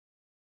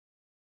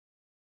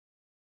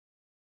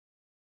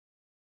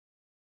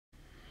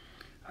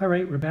All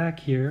right, we're back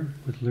here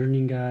with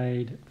Learning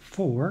Guide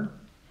 4,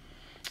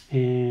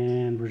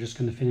 and we're just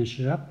going to finish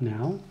it up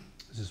now.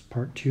 This is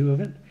part 2 of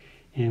it,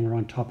 and we're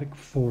on topic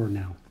 4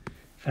 now,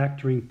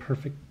 factoring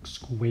perfect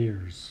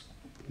squares.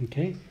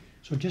 Okay,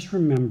 so just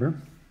remember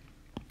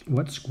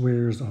what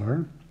squares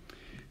are.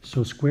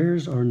 So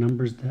squares are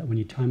numbers that when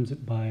you times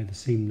it by the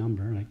same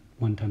number, like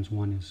 1 times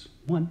 1 is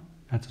 1,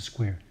 that's a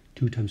square.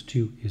 2 times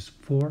 2 is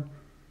 4,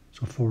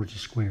 so 4 is a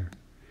square.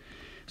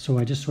 So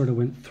I just sort of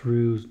went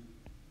through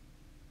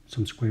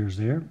some squares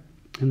there,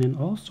 and then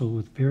also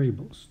with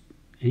variables.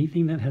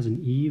 Anything that has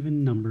an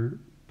even number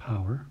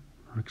power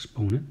or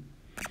exponent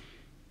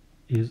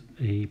is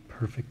a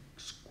perfect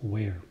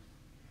square.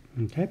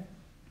 Okay?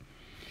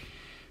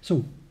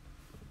 So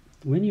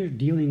when you're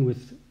dealing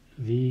with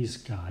these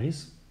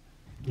guys,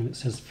 and it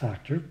says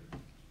factor,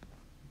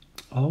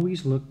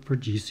 always look for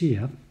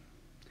GCF,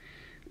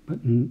 but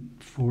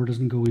 4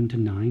 doesn't go into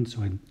 9,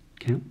 so I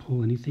can't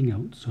pull anything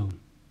out, so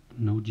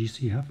no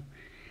GCF.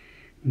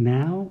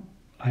 Now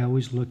I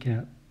always look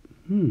at,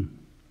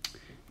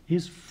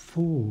 is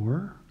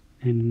 4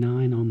 and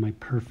 9 on my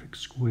perfect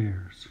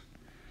squares?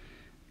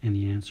 And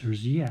the answer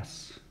is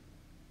yes.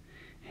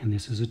 And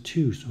this is a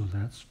 2, so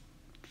that's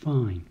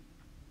fine.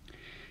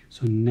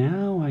 So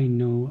now I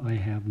know I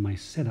have my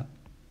setup,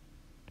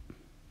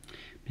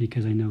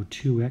 because I know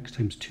 2x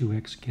times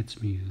 2x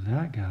gets me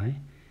that guy,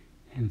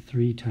 and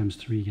 3 times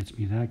 3 gets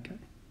me that guy.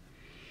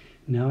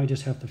 Now I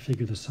just have to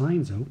figure the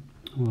signs out.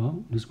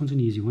 Well, this one's an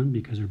easy one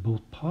because they're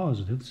both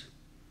positives.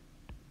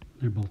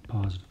 They're both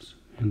positives,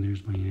 and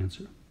there's my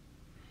answer.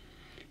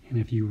 And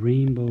if you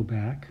rainbow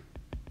back,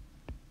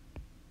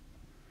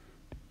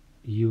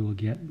 you'll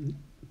get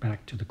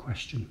back to the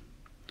question.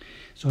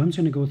 So I'm just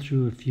going to go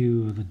through a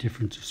few of the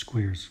difference of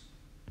squares,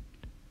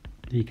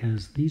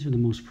 because these are the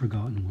most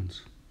forgotten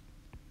ones.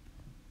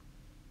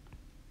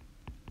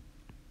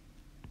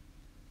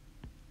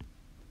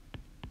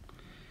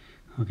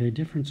 Okay,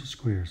 difference of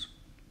squares.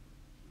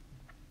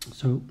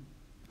 So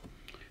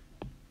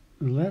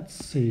let's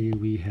say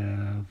we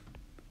have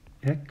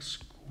x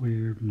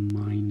squared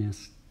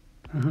minus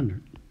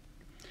 100.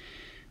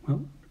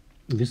 Well,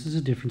 this is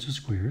a difference of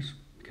squares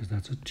because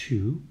that's a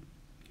 2.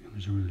 And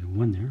there's already a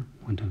 1 there,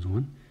 1 times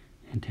 1,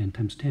 and 10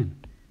 times 10.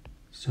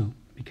 So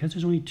because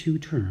there's only 2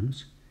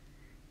 terms,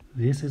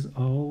 this is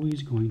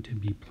always going to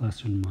be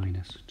plus and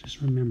minus.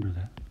 Just remember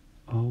that,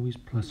 always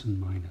plus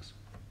and minus.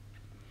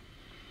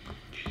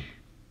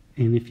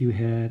 And if you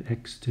had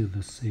x to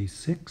the, say,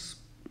 6,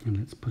 and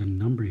let's put a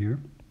number here,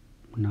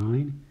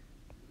 9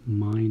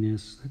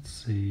 minus, let's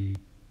say,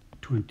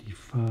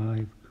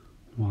 25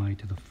 y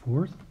to the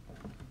 4th.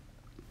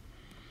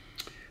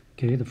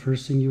 Okay, the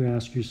first thing you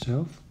ask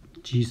yourself,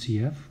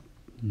 GCF,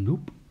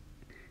 nope.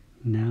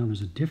 Now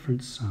there's a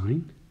different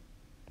sign.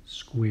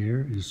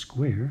 Square is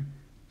square,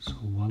 so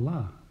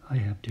voila, I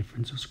have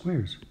difference of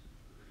squares.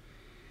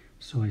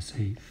 So I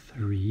say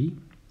 3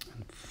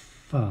 and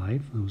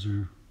 5, those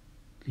are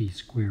the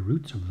square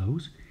roots of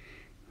those.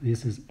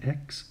 This is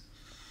x3,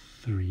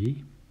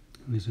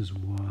 and this is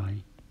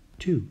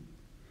y2.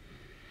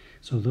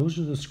 So those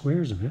are the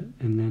squares of it,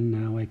 and then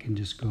now I can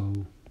just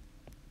go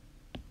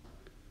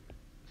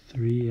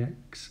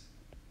 3x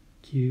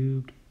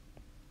cubed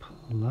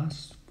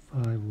plus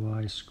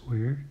 5y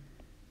squared,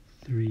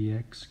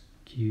 3x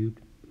cubed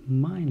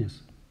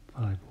minus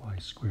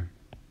 5y squared,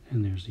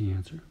 and there's the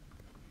answer.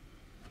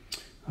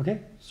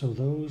 Okay, so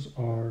those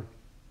are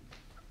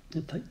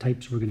the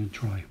types we're going to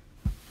try.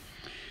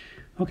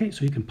 Okay,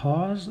 so you can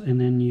pause and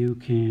then you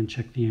can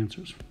check the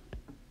answers.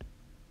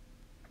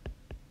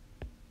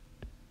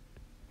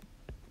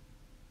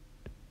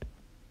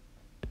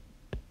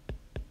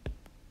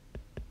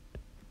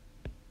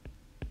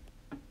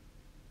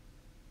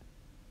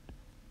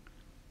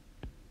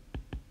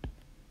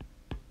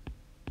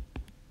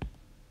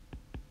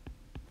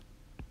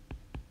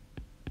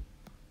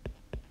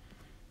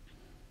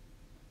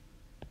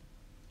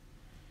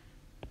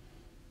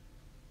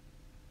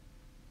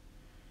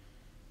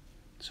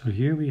 So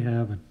here we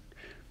have a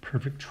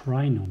perfect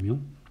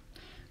trinomial.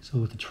 So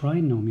with a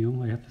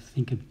trinomial, I have to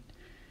think of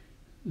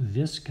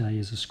this guy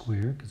as a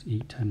square, because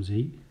 8 times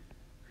 8.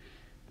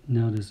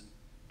 Now does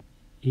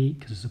 8,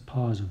 because it's a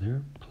positive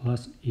there,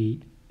 plus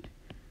 8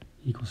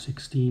 equals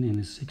 16, and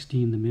is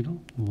 16 in the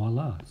middle?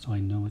 Voila, so I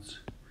know it's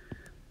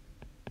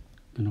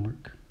going to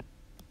work.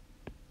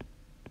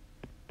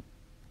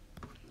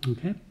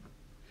 Okay,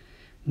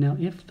 now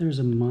if there's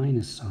a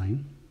minus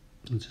sign,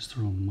 let's just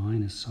throw a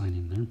minus sign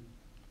in there.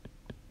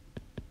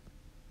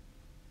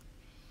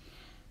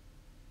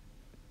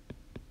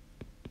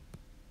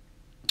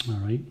 All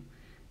right,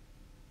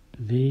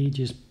 they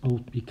just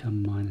both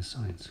become minus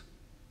signs.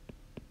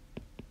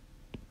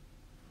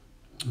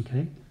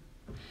 Okay,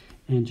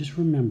 and just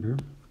remember,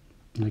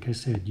 like I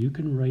said, you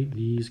can write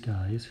these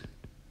guys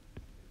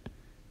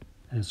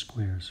as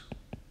squares.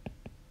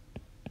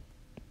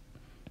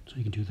 So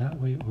you can do that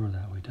way or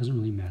that way, it doesn't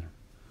really matter.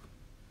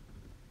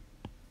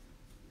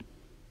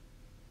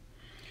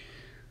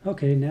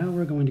 Okay, now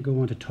we're going to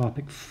go on to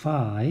topic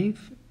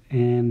 5,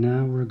 and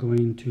now we're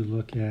going to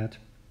look at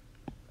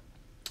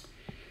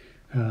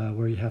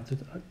where you have to,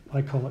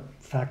 I call it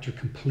factor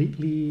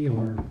completely,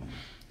 or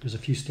there's a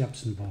few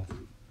steps involved.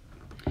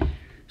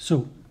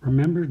 So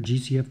remember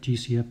GCF,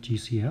 GCF,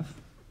 GCF,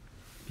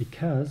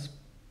 because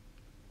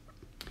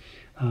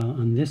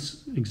on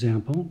this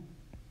example,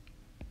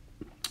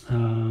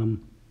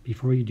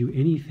 before you do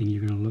anything,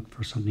 you're going to look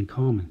for something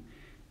common,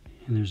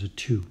 and there's a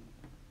 2.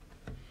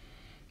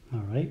 All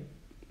right,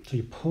 so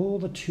you pull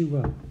the 2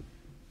 out.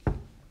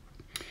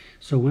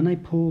 So when I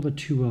pull the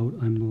 2 out,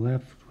 I'm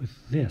left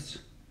with this,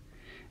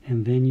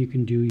 and then you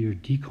can do your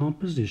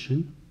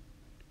decomposition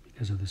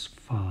because of this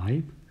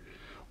 5,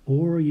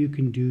 or you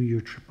can do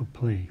your triple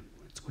play.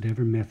 It's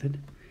whatever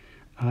method.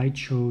 I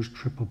chose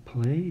triple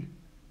play,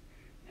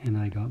 and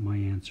I got my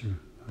answer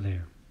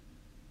there.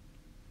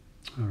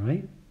 All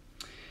right,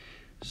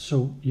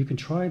 so you can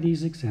try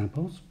these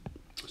examples.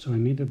 So I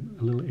made a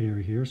little error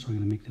here, so I'm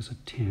going to make this a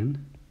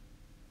 10.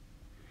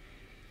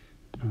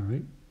 All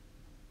right.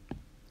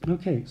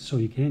 Okay, so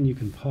you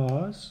can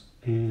pause,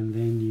 and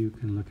then you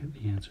can look at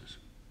the answers.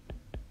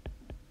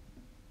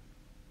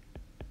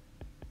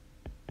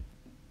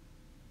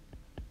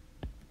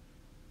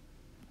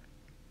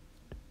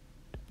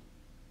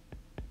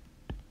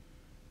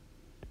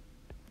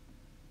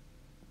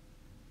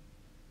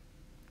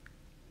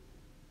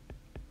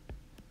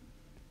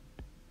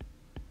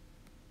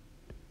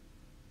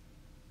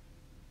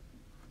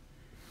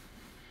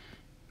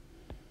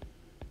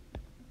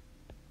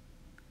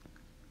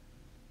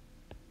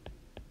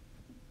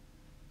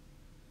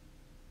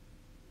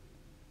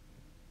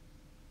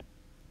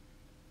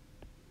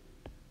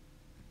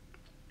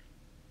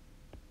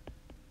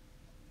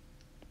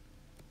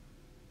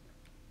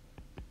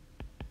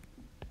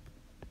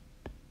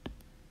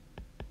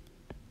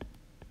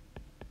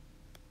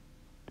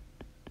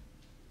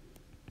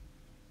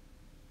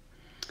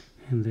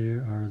 And there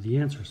are the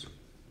answers.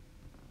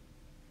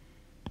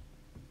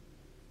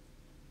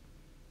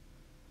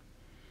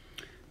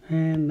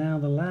 And now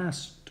the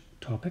last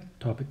topic,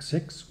 topic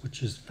 6,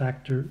 which is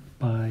factor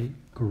by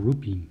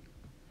grouping.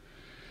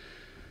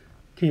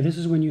 Okay, this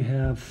is when you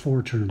have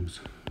 4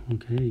 terms.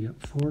 Okay, you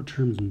got 4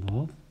 terms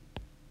involved.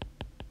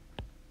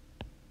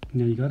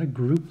 Now you got to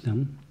group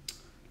them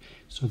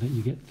so that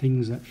you get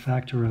things that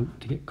factor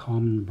out to get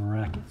common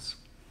brackets.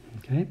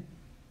 Okay.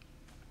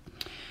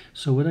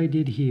 So what I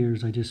did here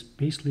is I just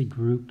basically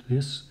grouped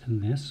this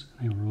and this.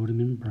 I wrote them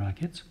in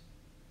brackets.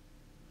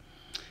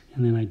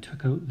 And then I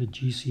took out the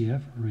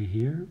GCF right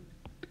here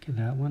to get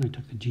that one. I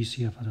took the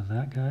GCF out of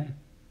that guy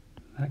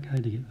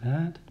to get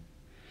that.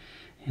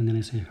 And then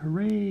I say,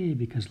 hooray,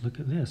 because look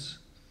at this.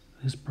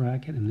 This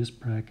bracket and this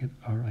bracket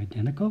are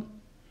identical.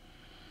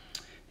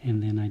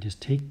 And then I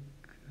just take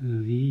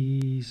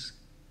these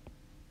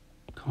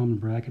common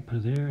bracket, put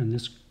it there, and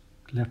this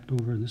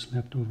leftover and this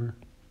leftover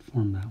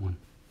form that one.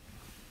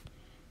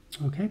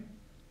 Okay.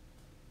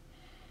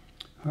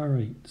 All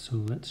right, so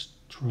let's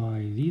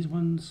try these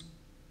ones.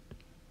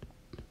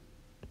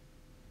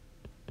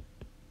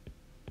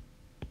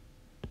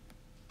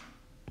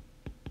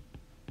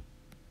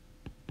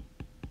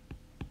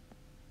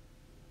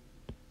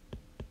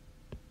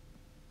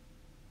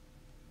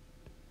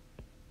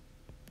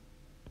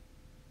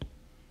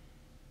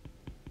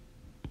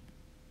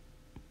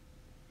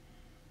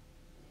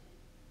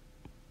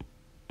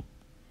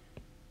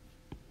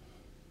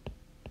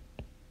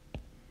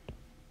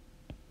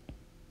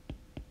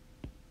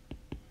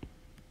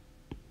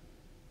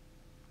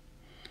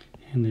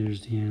 And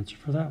there's the answer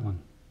for that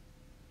one.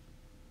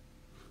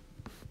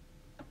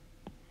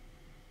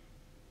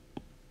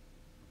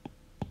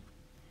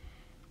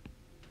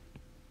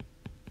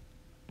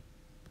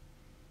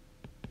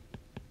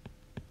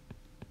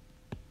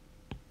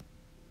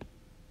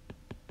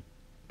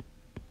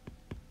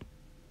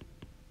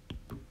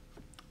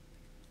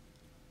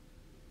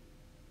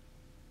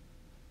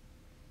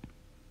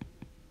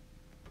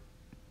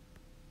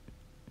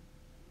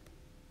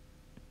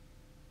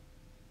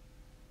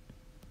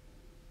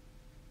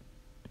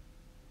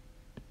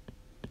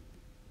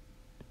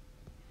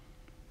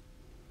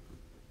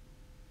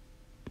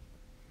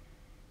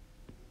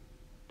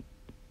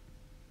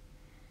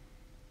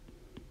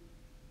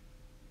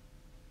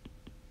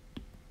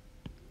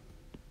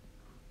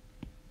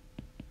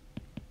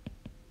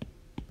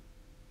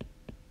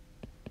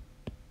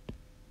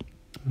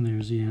 And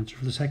there's the answer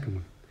for the second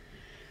one.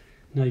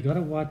 Now you got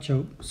to watch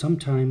out.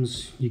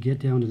 Sometimes you get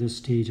down to this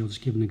stage. I'll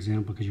just give an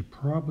example because you're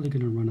probably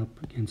going to run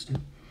up against it.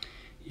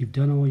 You've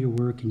done all your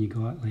work and you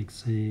got, like,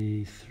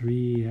 say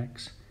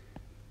 3x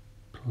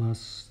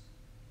plus,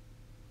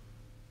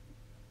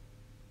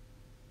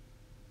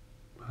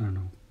 I don't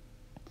know,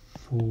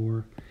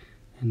 4,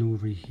 and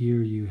over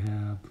here you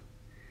have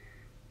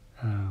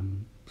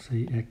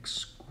say x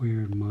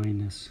squared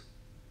minus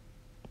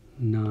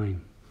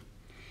 9.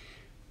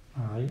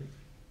 All right,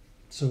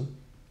 so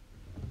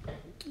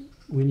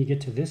when you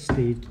get to this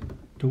stage,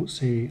 don't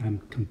say I'm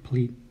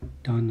complete,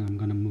 done, I'm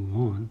going to move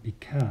on,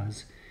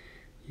 because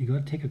you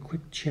got to take a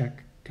quick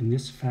check. Can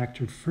this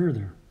factor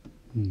further?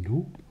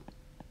 Nope.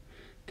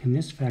 Can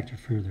this factor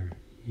further?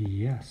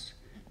 Yes.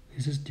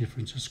 This is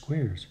difference of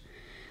squares.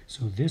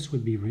 So this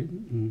would be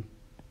written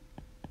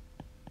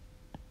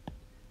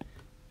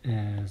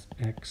as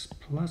x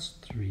plus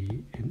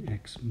 3 and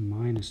x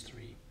minus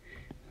 3.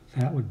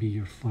 That would be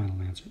your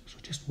final answer. So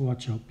just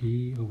watch out,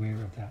 be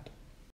aware of that.